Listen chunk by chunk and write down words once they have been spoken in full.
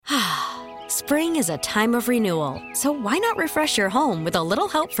Spring is a time of renewal, so why not refresh your home with a little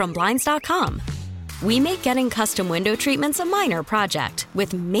help from Blinds.com? We make getting custom window treatments a minor project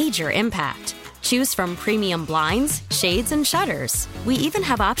with major impact. Choose from premium blinds, shades, and shutters. We even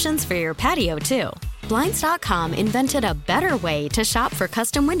have options for your patio, too. Blinds.com invented a better way to shop for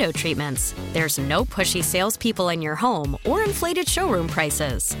custom window treatments. There's no pushy salespeople in your home or inflated showroom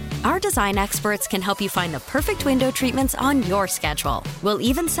prices. Our design experts can help you find the perfect window treatments on your schedule. We'll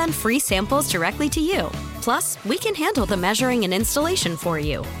even send free samples directly to you. Plus, we can handle the measuring and installation for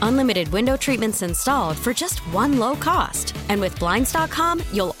you. Unlimited window treatments installed for just one low cost. And with Blinds.com,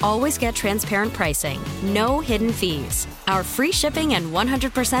 you'll always get transparent pricing. No hidden fees. Our free shipping and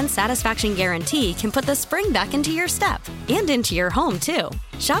 100% satisfaction guarantee can put the spring back into your step and into your home, too.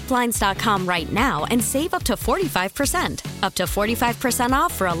 Shop Blinds.com right now and save up to 45%. Up to 45%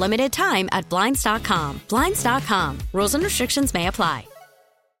 off for a limited time at Blinds.com. Blinds.com. Rules and restrictions may apply.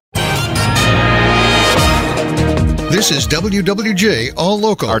 This is WWJ All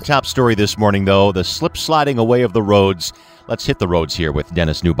Local. Our top story this morning, though, the slip-sliding away of the roads. Let's hit the roads here with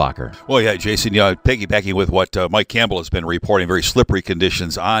Dennis Newbacher. Well, yeah, Jason, piggybacking with what Mike Campbell has been reporting, very slippery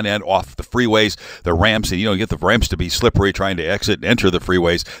conditions on and off the freeways, the ramps, and you get the ramps to be slippery trying to exit and enter the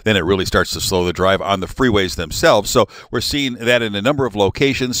freeways, then it really starts to slow the drive on the freeways themselves. So we're seeing that in a number of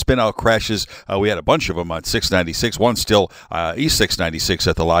locations, spin-out crashes. We had a bunch of them on 696, one still East 696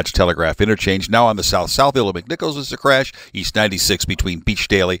 at the Lodge Telegraph interchange. Now on the south hill of McNichols is a crash, East 96 between Beach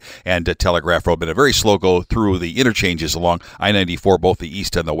Daly and Telegraph Road. Been a very slow go through the interchanges along I-94, both the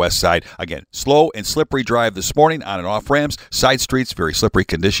east and the west side. Again, slow and slippery drive this morning on and off ramps, side streets, very slippery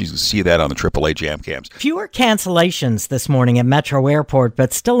conditions. You can see that on the AAA jam cams. Fewer cancellations this morning at Metro Airport,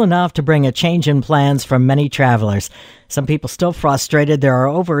 but still enough to bring a change in plans for many travelers. Some people still frustrated. There are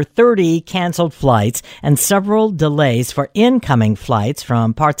over 30 canceled flights and several delays for incoming flights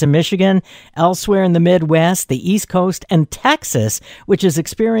from parts of Michigan, elsewhere in the Midwest, the East Coast, and Texas, which is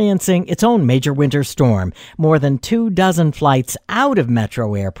experiencing its own major winter storm. More than 24 flights out of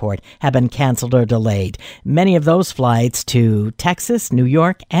Metro Airport have been canceled or delayed. Many of those flights to Texas, New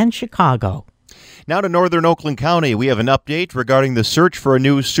York, and Chicago. Now to northern Oakland County, we have an update regarding the search for a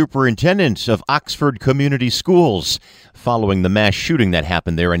new superintendent of Oxford Community Schools following the mass shooting that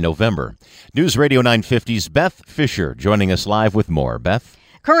happened there in November. News Radio 950's Beth Fisher joining us live with more. Beth?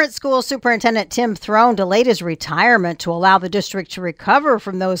 Current school superintendent Tim Throne delayed his retirement to allow the district to recover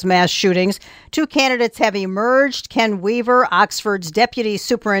from those mass shootings. Two candidates have emerged: Ken Weaver, Oxford's deputy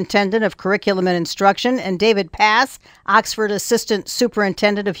superintendent of curriculum and instruction, and David Pass, Oxford assistant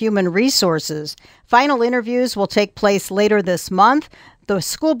superintendent of human resources. Final interviews will take place later this month. The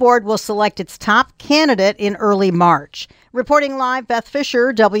school board will select its top candidate in early March. Reporting live, Beth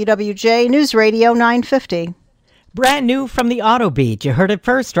Fisher, WWJ News Radio 950. Brand new from the Auto Beat. You heard it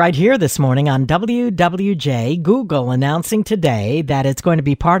first right here this morning on WWJ. Google announcing today that it's going to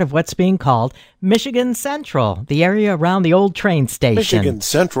be part of what's being called Michigan Central, the area around the old train station. Michigan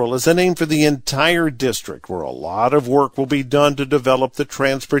Central is a name for the entire district, where a lot of work will be done to develop the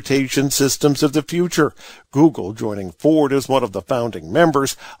transportation systems of the future. Google joining Ford as one of the founding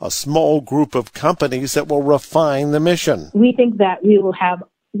members, a small group of companies that will refine the mission. We think that we will have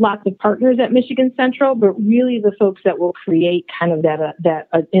lots of partners at Michigan Central, but really the folks that will create kind of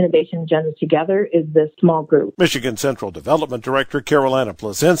that innovation agenda together is this small group. Michigan Central Development Director Carolina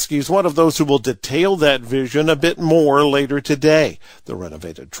Plazinski is one of those who will detail that vision a bit more later today. The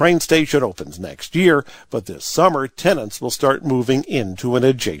renovated train station opens next year, but this summer tenants will start moving into an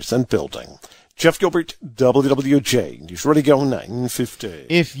adjacent building. Jeff Gilbert, WWJ, News Radio 950.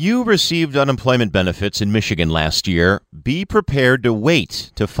 If you received unemployment benefits in Michigan last year, be prepared to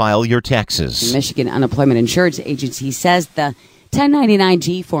wait to file your taxes. The Michigan Unemployment Insurance Agency says the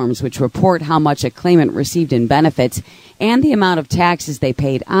 1099-G forms, which report how much a claimant received in benefits and the amount of taxes they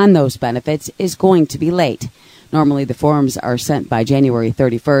paid on those benefits, is going to be late. Normally, the forms are sent by January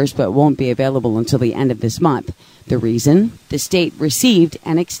 31st, but won't be available until the end of this month. The reason? The state received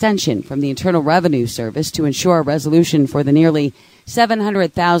an extension from the Internal Revenue Service to ensure a resolution for the nearly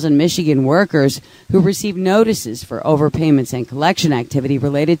 700,000 Michigan workers who received notices for overpayments and collection activity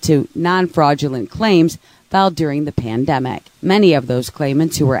related to non-fraudulent claims filed during the pandemic. Many of those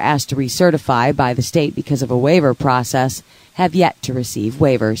claimants who were asked to recertify by the state because of a waiver process have yet to receive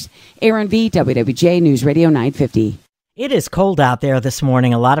waivers. Aaron V., WWJ News Radio 950. It is cold out there this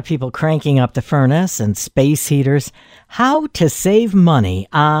morning. A lot of people cranking up the furnace and space heaters. How to save money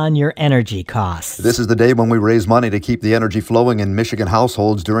on your energy costs. This is the day when we raise money to keep the energy flowing in Michigan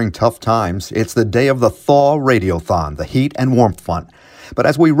households during tough times. It's the day of the Thaw Radiothon, the Heat and Warmth Fund. But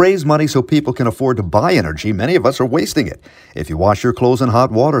as we raise money so people can afford to buy energy, many of us are wasting it. If you wash your clothes in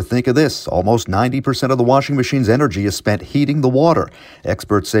hot water, think of this. Almost 90% of the washing machine's energy is spent heating the water.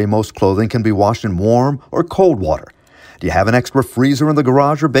 Experts say most clothing can be washed in warm or cold water. Do you have an extra freezer in the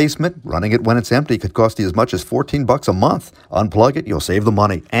garage or basement? Running it when it's empty could cost you as much as $14 a month. Unplug it, you'll save the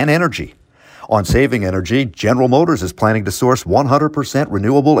money and energy. On saving energy, General Motors is planning to source 100%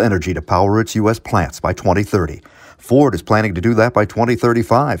 renewable energy to power its U.S. plants by 2030. Ford is planning to do that by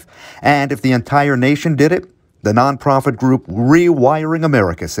 2035. And if the entire nation did it, the nonprofit group Rewiring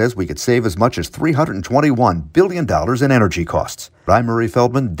America says we could save as much as $321 billion in energy costs. I'm Murray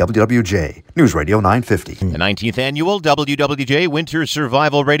Feldman, WWJ, News Radio 950. The 19th annual WWJ Winter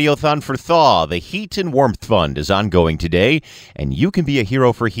Survival Radiothon for Thaw, the Heat and Warmth Fund, is ongoing today, and you can be a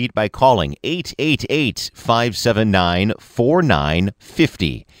hero for heat by calling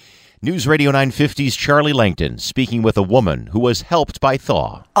 888-579-4950. News Radio 950's Charlie Langton speaking with a woman who was helped by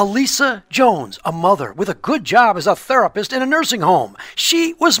thaw. Elisa Jones, a mother with a good job as a therapist in a nursing home.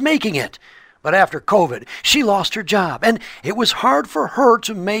 She was making it. But after COVID, she lost her job, and it was hard for her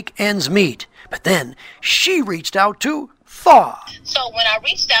to make ends meet. But then she reached out to Thaw. So when I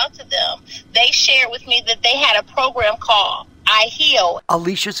reached out to them, they shared with me that they had a program called I Heal.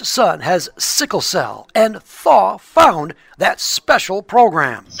 Alicia's son has sickle cell, and Thaw found that special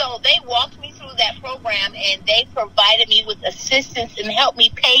program. So they walked me through that program, and they provided me with assistance and helped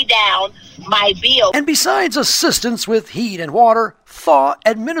me pay down my bill. And besides assistance with heat and water, Thaw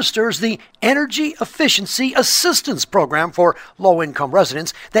administers the Energy Efficiency Assistance Program for low-income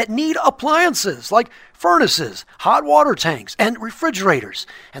residents that need appliances like furnaces, hot water tanks, and refrigerators.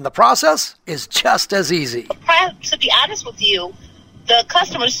 And the process is just as easy. To be honest with you, the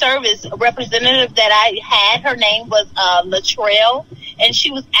customer service representative that I had, her name was Latrell, and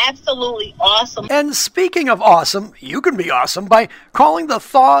she was absolutely awesome. And speaking of awesome, you can be awesome by calling the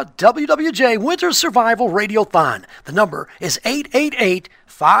Thaw WWJ Winter Survival Radiothon. The number is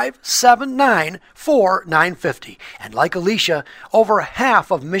 888-579-4950. And like Alicia, over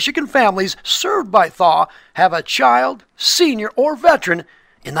half of Michigan families served by Thaw have a child, senior, or veteran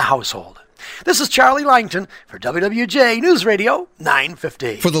in the household. This is Charlie Langton for WWJ News Radio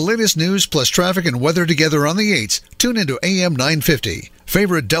 950. For the latest news plus traffic and weather together on the 8s, tune into AM 950.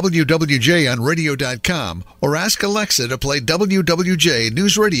 Favorite WWJ on radio.com or ask Alexa to play WWJ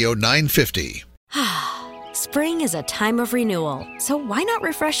News Radio 950. Spring is a time of renewal, so why not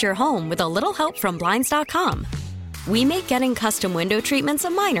refresh your home with a little help from Blinds.com? We make getting custom window treatments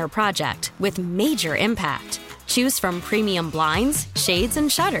a minor project with major impact. Choose from premium blinds, shades, and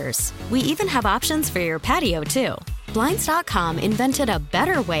shutters. We even have options for your patio, too. Blinds.com invented a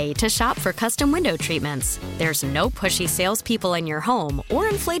better way to shop for custom window treatments. There's no pushy salespeople in your home or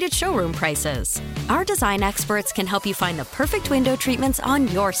inflated showroom prices. Our design experts can help you find the perfect window treatments on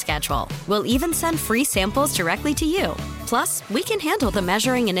your schedule. We'll even send free samples directly to you. Plus, we can handle the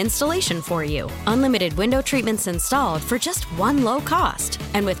measuring and installation for you. Unlimited window treatments installed for just one low cost.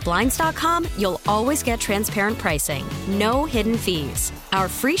 And with Blinds.com, you'll always get transparent pricing. No hidden fees. Our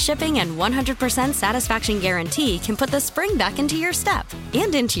free shipping and 100% satisfaction guarantee can put the spring back into your step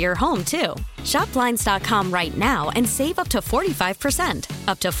and into your home, too. Shop Blinds.com right now and save up to 45%.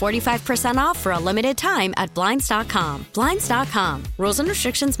 Up to 45% off for a limited time at Blinds.com. Blinds.com. Rules and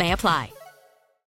restrictions may apply.